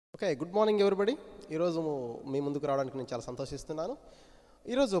Okay, good morning everybody. ఈరోజు మీ ముందుకు రావడానికి నేను చాలా సంతోషిస్తున్నాను.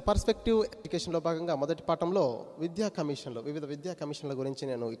 ఈరోజు పర్స్పెక్టివ్ ఎడ్యుకేషన్లో భాగంగా మొదటి పాఠంలో విద్యా కమిషన్లు, వివిధ విద్యా కమిషన్ల గురించి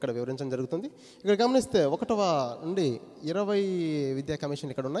నేను ఇక్కడ వివరించడం జరుగుతుంది. ఇక్కడ గమనిస్తే 1వ నుండి 20 విద్యా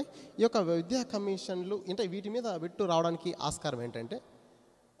కమిషన్లు ఇక్కడ ఉన్నాయి. ఈ యొక్క విద్యా కమిషన్లు అంటే వీటి మీద బిట్టు రావడానికి ఆస్కారం ఏంటంటే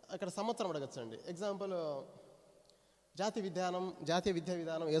అక్కడ సంవత్సరం అడగచ్చండి. ఎగ్జాంపుల్ జాతీయ విద్యా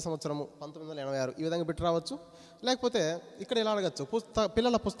విధానం ఏ సంవత్సరము 1986 ఈ విధంగా బిట్టు రావచ్చు. లేకపోతే ఇక్కడ ఇలా అడగచ్చు,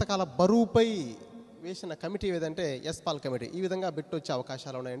 పిల్లల పుస్తకాల బరువుపై వేసిన కమిటీ ఏదంటే ఎస్పాల్ కమిటీ, ఈ విధంగా బిట్టు వచ్చే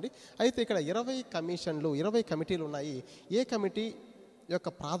అవకాశాలు ఉన్నాయండి. అయితే ఇక్కడ 20 కమిటీలు ఉన్నాయి. ఏ కమిటీ యొక్క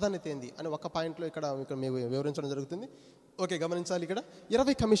ప్రాధాన్యత ఏంది అని ఒక పాయింట్లో ఇక్కడ మీకు వివరించడం జరుగుతుంది. ఓకే, గమనించాలి. ఇక్కడ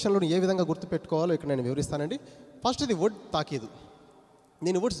 20 కమిషన్లను ఏ విధంగా గుర్తుపెట్టుకోవాలో ఇక్కడ నేను వివరిస్తానండి. ఫస్ట్ ఇది వుడ్ తాకీదు,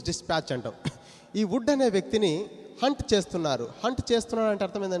 దీన్ని వుడ్స్ డిస్పాచ్ అంటాం. ఈ వుడ్ అనే వ్యక్తిని హంట్ చేస్తున్నారు అంటే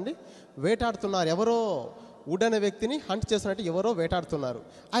అర్థం ఏంటండి? వేటాడుతున్నారు. ఎవరో వుడ్ అనే వ్యక్తిని హంట్ చేస్తున్నట్టు ఎవరో వేటాడుతున్నారు.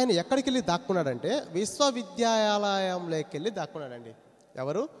 ఆయన ఎక్కడికి వెళ్ళి దాక్కున్నాడంటే విశ్వవిద్యాలయంలోకి వెళ్ళి దాక్కున్నాడండి.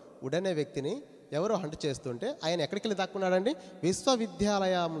 ఎవరు? వుడ్ అనే వ్యక్తిని ఎవరో హంట్ చేస్తుంటే ఆయన ఎక్కడికి వెళ్ళి దాక్కున్నాడండి?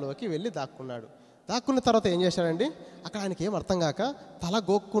 విశ్వవిద్యాలయంలోకి వెళ్ళి దాక్కున్నాడు. దాక్కున్న తర్వాత ఏం చేశాడండి? అక్కడ ఆయనకి ఏం అర్థం కాక తల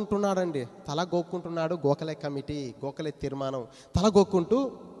గోక్కుంటున్నాడు. గోఖలే కమిటీ, గోఖలే తీర్మానం, తల గోక్కుంటూ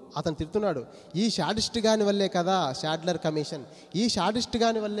అతను తిడుతున్నాడు. ఈ షాడిస్ట్ గాని వల్లే కదా షాడ్లర్ కమిషన్, ఈ షాడిస్ట్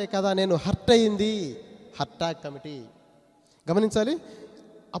గాని వల్లే కదా నేను హర్ట్ అయింది, హర్టాక్ కమిటీ. గమనించాలి.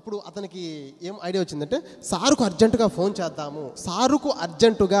 అప్పుడు అతనికి ఏం ఐడియా వచ్చిందంటే సారుకు అర్జెంటుగా ఫోన్ చేద్దాము.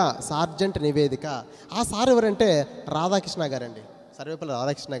 సార్జెంట్ నివేదిక. ఆ సార్ ఎవరంటే రాధాకృష్ణ గారండి, సర్వేపల్లి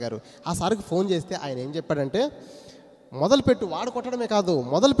రాధాకృష్ణ గారు. ఆ సార్కి ఫోన్ చేస్తే ఆయన ఏం చెప్పాడంటే, మొదలుపెట్టు, వాడు కొట్టడమే కాదు,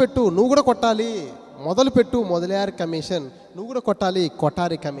 మొదలుపెట్టు, నువ్వు కూడా కొట్టాలి, మొదలయార్ కమిషన్, నువ్వు కూడా కొట్టాలి,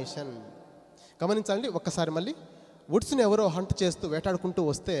 కొటారి కమిషన్. గమనించండి ఒక్కసారి మళ్ళీ. వుడ్స్ని ఎవరో హంట్ చేస్తూ వేటాడుకుంటూ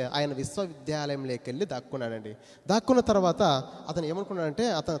వస్తే ఆయన విశ్వవిద్యాలయంలోకి వెళ్ళి దాక్కున్నాడండి. దాక్కున్న తర్వాత అతను ఏమనుకున్నాడంటే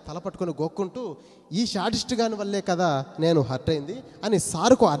అతను తల పట్టుకొని గోక్కుంటూ ఈ షాడిస్ట్ గాని వల్లే కదా నేను హర్ట్ అయింది అని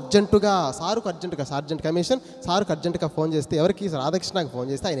సార్కు అర్జెంటుగా సార్జెంట్ కమిషన్ సార్కు అర్జెంటుగా ఫోన్ చేస్తే, ఎవరికి? రాధాకృష్ణకి ఫోన్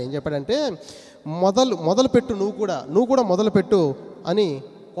చేస్తే ఆయన ఏం చెప్పాడంటే, మొదలుపెట్టు, నువ్వు కూడా మొదలుపెట్టు అని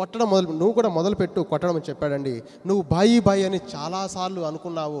నువ్వు కూడా మొదలుపెట్టు కొట్టడం అని చెప్పాడండి. నువ్వు బాయి అని చాలాసార్లు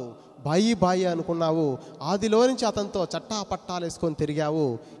అనుకున్నావు, బాయి అనుకున్నావు, ఆదిలో నుంచి అతనితో చట్టా పట్టాలు వేసుకొని తిరిగావు.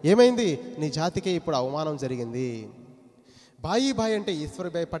 ఏమైంది? నీ జాతికే ఇప్పుడు అవమానం జరిగింది. బాయి అంటే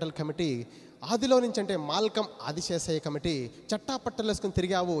ఈశ్వర్భాయ్ పటేల్ కమిటీ, ఆదిలో నుంచి అంటే మాల్కం ఆదిశేషయ్య కమిటీ, చట్టా పట్టాలు వేసుకొని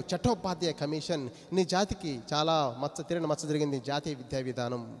తిరిగావు, చట్టోపాధ్యాయ కమిషన్. నీ జాతికి చాలా మచ్చ జరిగింది. జాతీయ విద్యా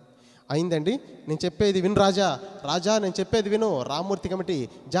విధానం అయిందండి. నేను చెప్పేది విను రాజా, నేను చెప్పేది విను. రామ్మూర్తి కమిటీ,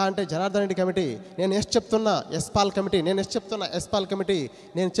 అంటే జనార్దన్ రెడ్డి కమిటీ, నేను చెప్తున్నా ఎస్పాల్ కమిటీ,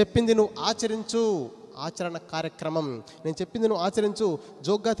 నేను చెప్పింది నువ్వు ఆచరించు, ఆచరణ కార్యక్రమం, నేను చెప్పింది నువ్వు ఆచరించు,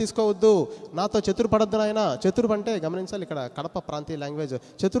 జోక్గా తీసుకోవద్దు, నాతో చతురుపడద్దు నాయన. చతురు అంటే గమనించాలి, ఇక్కడ కడప ప్రాంతీయ లాంగ్వేజ్.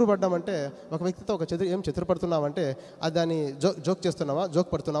 చతురుపడ్డం అంటే ఒక వ్యక్తితో ఏం చతురుపడుతున్నావంటే అది దాన్ని జోక్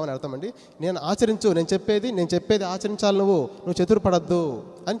పడుతున్నావా అని అర్థం అండి. నేను చెప్పేది ఆచరించాలి, నువ్వు చతురుపడద్దు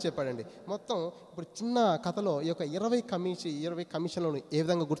అని చెప్పాడండి. మొత్తం ఇప్పుడు చిన్న కథలో ఈ యొక్క 20 కమిషన్లను ఏ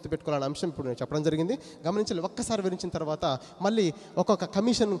విధంగా గుర్తుపెట్టుకోవాలనే అంశం ఇప్పుడు నేను చెప్పడం జరిగింది. గమనించాలి. ఒక్కసారి వివరించిన తర్వాత మళ్ళీ ఒక్కొక్క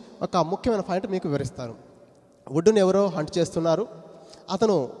కమిషన్ ఒక ముఖ్యమైన పాయింట్ మీకు వివరిస్తాను. వుడ్డును ఎవరో హంట్ చేస్తున్నారు,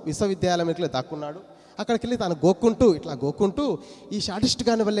 అతను విశ్వవిద్యాలయంలో దాక్కున్నాడు. అక్కడికి వెళ్ళి తాను గోక్కుంటూ ఈ షాడిస్ట్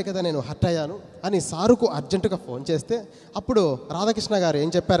గాని వల్లే కదా నేను హర్ట్ అయ్యాను అని సారుకు అర్జెంటుగా ఫోన్ చేస్తే, అప్పుడు రాధాకృష్ణ గారు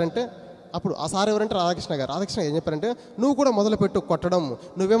ఏం చెప్పారంటే, అప్పుడు ఆ సార్ ఎవరంటే రాధాకృష్ణ ఏం చెప్పారంటే, నువ్వు కూడా మొదలుపెట్టు కొట్టడం.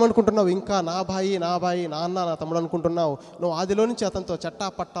 నువ్వేమనుకుంటున్నావు? ఇంకా నా బాయి నా అన్న నా తమ్ముడు అనుకుంటున్నావు. నువ్వు ఆదిలో నుంచి అతనితో చట్టా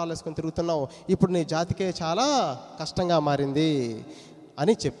పట్టాలు వేసుకొని తిరుగుతున్నావు. ఇప్పుడు నీ జాతికే చాలా కష్టంగా మారింది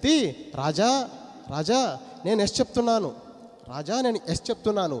అని చెప్పి, రాజా నేను ఎస్ చెప్తున్నాను,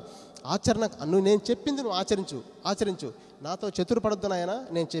 ఆచరణ నేను చెప్పింది నువ్వు ఆచరించు, నాతో చతురుపడద్దు నాయన,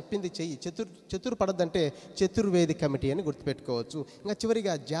 నేను చెప్పింది చెయ్యి. చతురుపడద్దంటే చతుర్వేది కమిటీ అని గుర్తుపెట్టుకోవచ్చు. ఇంకా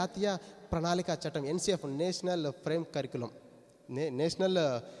చివరిగా జాతీయ ప్రణాళిక చట్టం, NCF, నేషనల్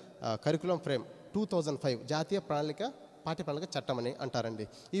కరికులం ఫ్రేమ్ 2005, జాతీయ పాఠ్య ప్రణాళిక చట్టం అని అంటారండి.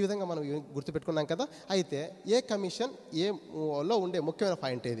 ఈ విధంగా మనం గుర్తుపెట్టుకున్నాం కదా. అయితే ఏ కమిషన్ ఏలో ఉండే ముఖ్యమైన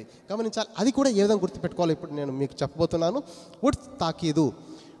పాయింట్ ఏది గమనించాలి. అది కూడా ఏ విధంగా గుర్తుపెట్టుకోవాలి ఇప్పుడు నేను మీకు చెప్పబోతున్నాను. వుడ్స్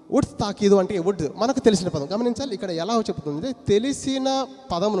తాకీదు అంటే వుడ్ మనకు తెలిసిన పదం. గమనించాలి. ఇక్కడ ఎలా చెప్తుంది, తెలిసిన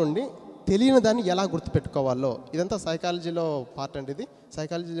పదం నుండి తెలియని దాన్ని ఎలా గుర్తుపెట్టుకోవాలో, ఇదంతా సైకాలజీలో పార్ట్ అండి. ఇది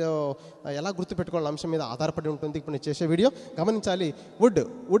సైకాలజీలో ఎలా గుర్తుపెట్టుకోవాలనే అంశం మీద ఆధారపడి ఉంటుంది ఇప్పుడు నేను చేసే వీడియో. గమనించాలి. వుడ్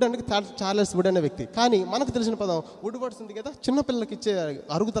అంటే చార్లెస్ వుడ్ అనే వ్యక్తి. కానీ మనకు తెలిసిన పదం వుడ్ వర్డ్స్ ఉంది కదా, చిన్నపిల్లలకి ఇచ్చే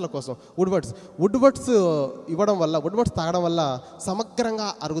అరుగుదల కోసం వుడ్ వర్డ్స్ ఇవ్వడం వల్ల, వుడ్ వర్డ్స్ తాగడం వల్ల సమగ్రంగా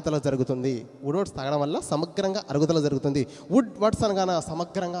అరుగుదల జరుగుతుంది. వుడ్ వర్డ్స్ తాగడం వల్ల సమగ్రంగా అరుగుదల జరుగుతుంది. వుడ్ వర్డ్స్ అనగానే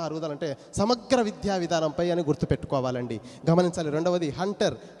సమగ్రంగా అరుగుదల అంటే సమగ్ర విద్యా విధానంపై అని గుర్తుపెట్టుకోవాలండి. గమనించాలి. రెండవది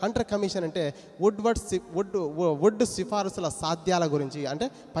హంటర్ కమిషన్ అంటే వుడ్ సిఫారసుల సాధ్యాల గురించి, అంటే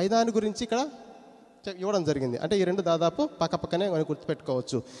పైదాని గురించి ఇక్కడ ఇవ్వడం జరిగింది. అంటే ఈ రెండు దాదాపు పక్కపక్కనే మనం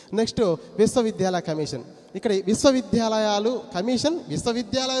గుర్తుపెట్టుకోవచ్చు. నెక్స్ట్ విశ్వవిద్యాలయ కమిషన్. ఇక్కడ విశ్వవిద్యాలయాలు కమిషన్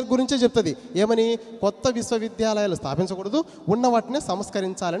విశ్వవిద్యాలయాల గురించే చెప్తుంది. ఏమని? కొత్త విశ్వవిద్యాలయాలు స్థాపించకూడదు, ఉన్న వాటిని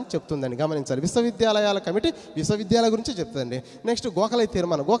సంస్కరించాలని చెప్తుందండి. గమనించాలి. విశ్వవిద్యాలయాల కమిటీ విశ్వవిద్యాలయాల గురించి చెప్తుందండి. నెక్స్ట్ గోఖలే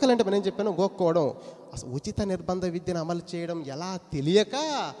తీర్మానం. గోఖలు అంటే నేను చెప్పాను గోక్కోవడం. అసలు ఉచిత నిర్బంధ విద్యను అమలు చేయడం ఎలా తెలియక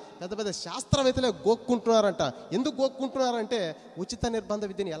పెద్ద పెద్ద శాస్త్రవేత్తలే గోక్కుంటున్నారంట. ఎందుకు గోక్కుంటున్నారంటే ఉచిత నిర్బంధ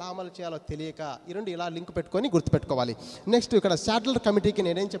విద్యను ఎలా అమలు చేయాలో తెలియక. ఈ రెండు ఇలా లింక్ పెట్టుకొని గుర్తుపెట్టుకోవాలి. నెక్స్ట్ ఇక్కడ షాడ్లర్ కమిటీకి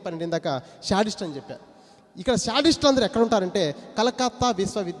నేనేం చెప్పానంటే ఇందాక షాడిస్ట్ అని చెప్పాను. ఇక్కడ షాడిస్టులు అందరూ ఎక్కడ ఉంటారంటే కలకత్తా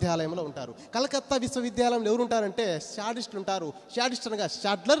విశ్వవిద్యాలయంలో ఉంటారు. కలకత్తా విశ్వవిద్యాలయంలో ఎవరు ఉంటారంటే షాడిస్టులు ఉంటారు. షాడిస్ట్ అనగా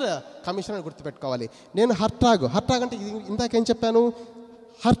షాడ్లర్ కమిషన్ అని గుర్తుపెట్టుకోవాలి. నేను హర్టాగ్ అంటే ఇందాకేం చెప్పాను?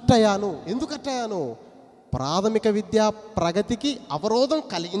 హర్ట్ అయ్యాను. ఎందుకు హర్ట్ అయ్యాను? ప్రాథమిక విద్యా ప్రగతికి అవరోధం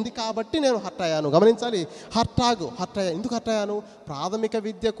కలిగింది కాబట్టి నేను హర్ట్ అయ్యాను. గమనించాలి. ఎందుకు హర్ట్ అయ్యాను? ప్రాథమిక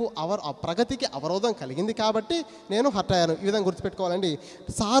విద్యకు ప్రగతికి అవరోధం కలిగింది కాబట్టి నేను హర్ట్ అయ్యాను. ఈ విధంగా గుర్తుపెట్టుకోవాలండి.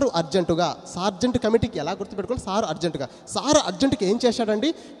 సార్జెంట్ కమిటీకి ఎలా గుర్తుపెట్టుకోవాలి? సారు అర్జెంటుగా ఏం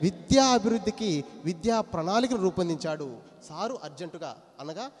చేశాడండి? విద్యా అభివృద్ధికి విద్యా ప్రణాళికను రూపొందించాడు. సారు అర్జెంటుగా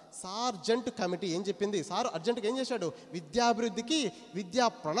అనగా సార్జెంట్ కమిటీ ఏం చెప్పింది? సారు అర్జెంటుగా ఏం చేశాడు? విద్యాభివృద్ధికి విద్యా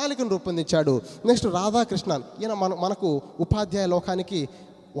ప్రణాళికను రూపొందించాడు. నెక్స్ట్ రాధాకృష్ణన్. ఈయన మనకు ఉపాధ్యాయ లోకానికి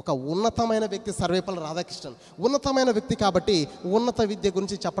ఒక ఉన్నతమైన వ్యక్తి. సర్వేపల్లి రాధాకృష్ణన్ ఉన్నతమైన వ్యక్తి కాబట్టి ఉన్నత విద్య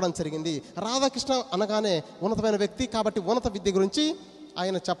గురించి చెప్పడం జరిగింది. రాధాకృష్ణ అనగానే ఉన్నతమైన వ్యక్తి కాబట్టి ఉన్నత విద్య గురించి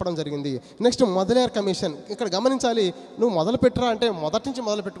ఆయన చెప్పడం జరిగింది. Next మొదలేర్ commission. ఇక్కడ గమనించాలి. నువ్వు మొదలు పెట్టరా అంటే మొదటి నుంచి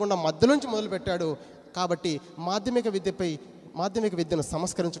మొదలు పెట్టకుండా మధ్యలో నుంచి మొదలు పెట్టాడు కాబట్టి మాధ్యమిక విద్యను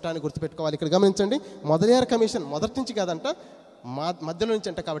సంస్కరించడానికి గుర్తుపెట్టుకోవాలి. ఇక్కడ గమనించండి. మొదలేర్ కమిషన్ మొదటి నుంచి కాదంట, మధ్యలో నుంచి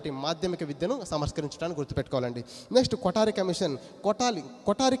అంట కాబట్టి మాధ్యమిక విద్యను సంస్కరించడానికి గుర్తుపెట్టుకోవాలండి. నెక్స్ట్ కొఠారి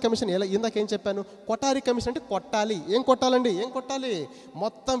కమిషన్ ఎలా ఇందాకేం చెప్పాను? కొఠారి కమిషన్ అంటే కొట్టాలి. ఏం కొట్టాలి?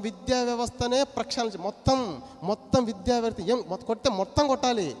 మొత్తం విద్యా వ్యవస్థనే ప్రక్షాళన, మొత్తం విద్యా వ్యవస్థ మొత్తం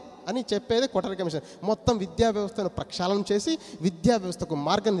కొట్టాలి అని చెప్పేది కొఠారి కమిషన్. మొత్తం విద్యా వ్యవస్థను ప్రక్షాళన చేసి విద్యా వ్యవస్థకు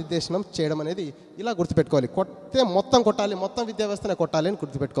మార్గనిర్దేశనం చేయడం అనేది ఇలా గుర్తుపెట్టుకోవాలి. మొత్తం కొట్టాలి, మొత్తం విద్యా వ్యవస్థనే కొట్టాలి అని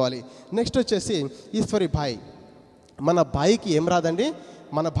గుర్తుపెట్టుకోవాలి. నెక్స్ట్ వచ్చేసి ఈశ్వరి భాయ్. మన భాయికి ఏం రాదండి?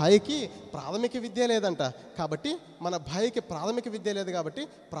 మన భాయికి ప్రాథమిక విద్య లేదంట. కాబట్టి మన భాయికి ప్రాథమిక విద్య లేదు కాబట్టి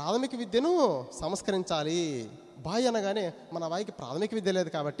ప్రాథమిక విద్యను సంస్కరించాలి. భాయ్ అనగానే మన భాయికి ప్రాథమిక విద్య లేదు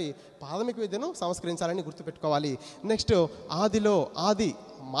కాబట్టి ప్రాథమిక విద్యను సంస్కరించాలని గుర్తుపెట్టుకోవాలి. నెక్స్ట్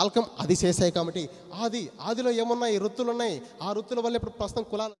మాల్కం అది చేసాయి కాబట్టి ఆదిలో ఏమున్నాయి? వృత్తులు ఉన్నాయి. ఆ వృత్తుల వల్ల ఇప్పుడు ప్రస్తుతం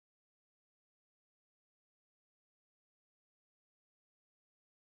కులాలు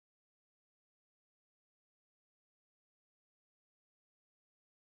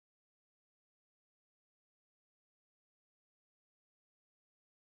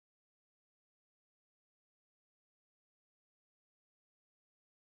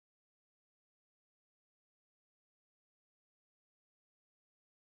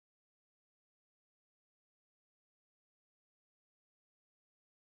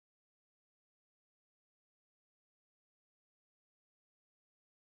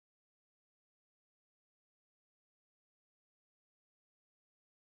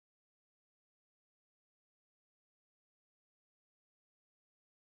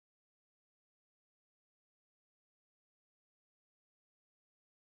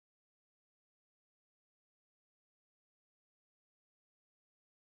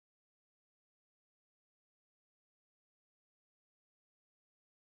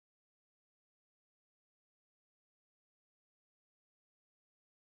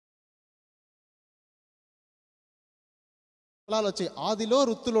వచ్చి ఆదిలో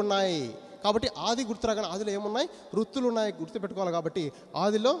వృత్తులు ఉన్నాయి కాబట్టి ఆది గుర్తురాగానే ఆదిలో ఏమున్నాయి? వృత్తులు ఉన్నాయి గుర్తుపెట్టుకోవాలి. కాబట్టి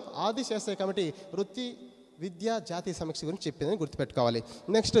ఆది చేసే కమిటీ వృత్తి విద్యా జాతీయ సమీక్ష గురించి చెప్పిందని గుర్తుపెట్టుకోవాలి.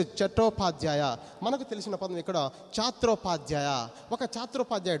 నెక్స్ట్ చట్టోపాధ్యాయ. మనకు తెలిసిన పదం ఇక్కడ ఛాత్రోపాధ్యాయ. ఒక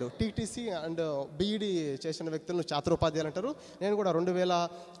ఛాత్రోపాధ్యాయుడు టీటీసీ అండ్ బీఈడి చేసిన వ్యక్తులను ఛాత్రోపాధ్యాయులు అంటారు. నేను కూడా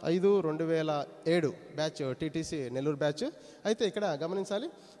 2005-2007 బ్యాచ్ టీటీసీ నెల్లూరు బ్యాచ్. అయితే ఇక్కడ గమనించాలి,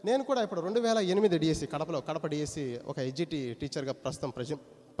 నేను కూడా ఇప్పుడు 2008 డిఎస్సి కడప డిఎస్సి ఒక ఎడ్జిటి టీచర్గా ప్రస్తుతం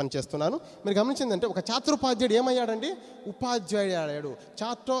పనిచేస్తున్నాను. మీరు గమనించిందంటే ఒక ఛాత్రోపాధ్యాయుడు ఏమయ్యాడండి? ఉపాధ్యాయుడు.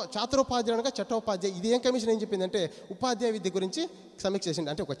 ఛాత్రోపాధ్యాయుడు అనగా చట్టోపాధ్యాయ. ఇది ఏం కమిషన్ ఏం చెప్పిందంటే ఉపాధ్యాయ విద్య గురించి సమీక్ష చేసింది.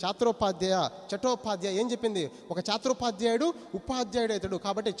 అంటే ఒక చట్టోపాధ్యాయ ఏం చెప్పింది? ఒక ఛాత్రోపాధ్యాయుడు ఉపాధ్యాయుడు అవుతాడు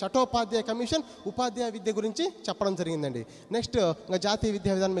కాబట్టి చట్టోపాధ్యాయ కమిషన్ ఉపాధ్యాయ విద్య గురించి చెప్పడం జరిగిందండి. నెక్స్ట్ ఇంకా జాతీయ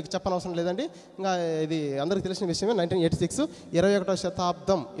విద్యా విధానం మీకు చెప్పనవసరం లేదండి. ఇంకా ఇది అందరికీ తెలిసిన విషయమే. 1986 21వ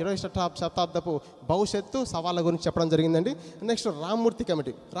శతాబ్దపు భవిష్యత్తు సవాళ్ళ గురించి చెప్పడం జరిగిందండి. Next Rammurthy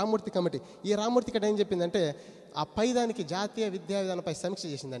committee. ఈ రామ్మూర్తి కమిటీ ఏం చెప్పిందంటే ఆ పైదానికి జాతీయ విద్యా విధానంపై సమీక్ష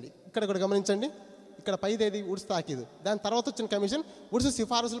చేసిందండి. ఇక్కడ కూడా గమనించండి, ఇక్కడ పైదేది ఉడ్స్ తాకీదు. దాని తర్వాత వచ్చిన కమిషన్ ఉడ్స్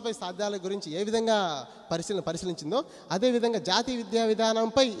సిఫారసులపై సాధ్యాల గురించి ఏ విధంగా పరిశీలించిందో అదేవిధంగా జాతీయ విద్యా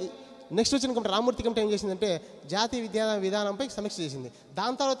విధానంపై నెక్స్ట్ వచ్చిన కమిటీ రామ్మూర్తి కమిటీ ఏం చేసిందంటే జాతీయ విద్యా విధానంపై సమీక్ష చేసింది.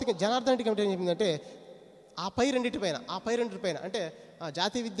 దాని తర్వాత జనార్దన్ రెడ్డి కమిటీ ఏం చెప్పిందంటే ఆ పై రెండింటిపైన అంటే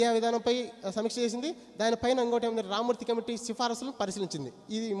జాతీయ విద్యా విధానంపై సమీక్ష చేసింది. దానిపైన ఇంకోటి ఏమంటే రామ్మూర్తి కమిటీ సిఫారసులను పరిశీలించింది.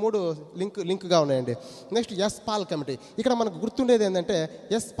 ఇది 3 లింక్గా ఉన్నాయండి. Next Paul committee. ఇక్కడ మనకు గుర్తుండేది ఏంటంటే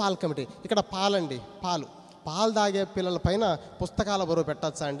పాల్ కమిటీ. ఇక్కడ పాలు తాగే పిల్లల పైన పుస్తకాల బరువు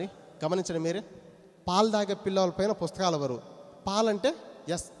పెట్టచ్చా అండి? గమనించండి మీరే. పాలు తాగే పిల్లల పైన పుస్తకాల బరువు. పాలంటే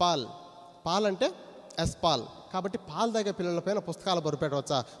పాల్ కాబట్టి పాలు తాగే పిల్లల పైన పుస్తకాల బరువు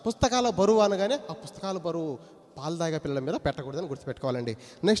పెట్టవచ్చా? పుస్తకాల బరువు అనగానే ఆ పుస్తకాల బరువు పాలు తాగే పిల్లల మీద పెట్టకూడదని గుర్తుపెట్టుకోవాలండి.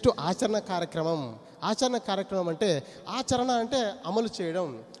 నెక్స్ట్ ఆచరణ కార్యక్రమం అంటే ఆచరణ అంటే అమలు చేయడం.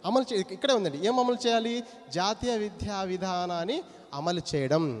 ఇక్కడే ఉందండి. ఏం అమలు చేయాలి? జాతీయ విద్యా విధానాన్ని అమలు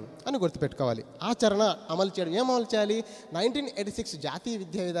చేయడం అని గుర్తుపెట్టుకోవాలి. ఆచరణ అమలు చేయడం. ఏం అమలు చేయాలి? 1986 జాతీయ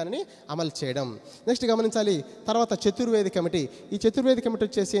విద్యా విధానాన్ని అమలు చేయడం. నెక్స్ట్ గమనించాలి. తర్వాత చతుర్వేది కమిటీ. ఈ చతుర్వేది కమిటీ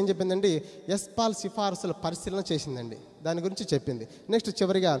వచ్చేసి ఏం చెప్పిందండి? పాల్ సిఫారసుల పరిశీలన చేసిందండి. దాని గురించి చెప్పింది. నెక్స్ట్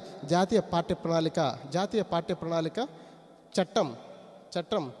చివరిగా జాతీయ పాఠ్య ప్రణాళిక చట్టం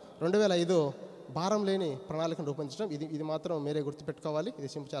 2005 భారం లేని ప్రణాళికను రూపొందించడం. ఇది మాత్రం మీరే గుర్తుపెట్టుకోవాలి. ఇది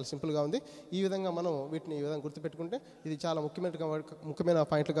చాలా సింపుల్గా ఉంది. ఈ విధంగా మనం వీటిని ఈ విధంగా గుర్తుపెట్టుకుంటే ఇది చాలా ముఖ్యమైన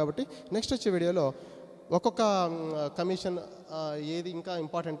పాయింట్లు కాబట్టి నెక్స్ట్ వచ్చే వీడియోలో ఒక్కొక్క కమిషన్ ఏది ఇంకా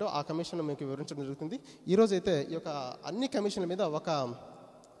ఇంపార్టెంటో ఆ కమిషన్ మీకు వివరించడం జరుగుతుంది. ఈరోజు అయితే ఈ యొక్క అన్ని కమిషన్ల మీద ఒక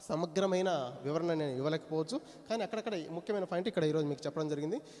సమగ్రమైన వివరణ నేను ఇవ్వలేకపోవచ్చు, కానీ అక్కడక్కడ ముఖ్యమైన పాయింట్ ఇక్కడ ఈరోజు మీకు చెప్పడం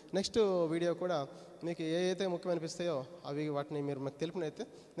జరిగింది. నెక్స్ట్ వీడియో కూడా మీకు ఏదైతే ముఖ్యం అనిపిస్తాయో వాటిని మీరు మాకు తెలిపినైతే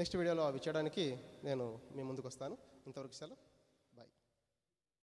నెక్స్ట్ వీడియోలో అవి చేయడానికి నేను మీ ముందుకు వస్తాను. ఇంతవరకు సెలవు.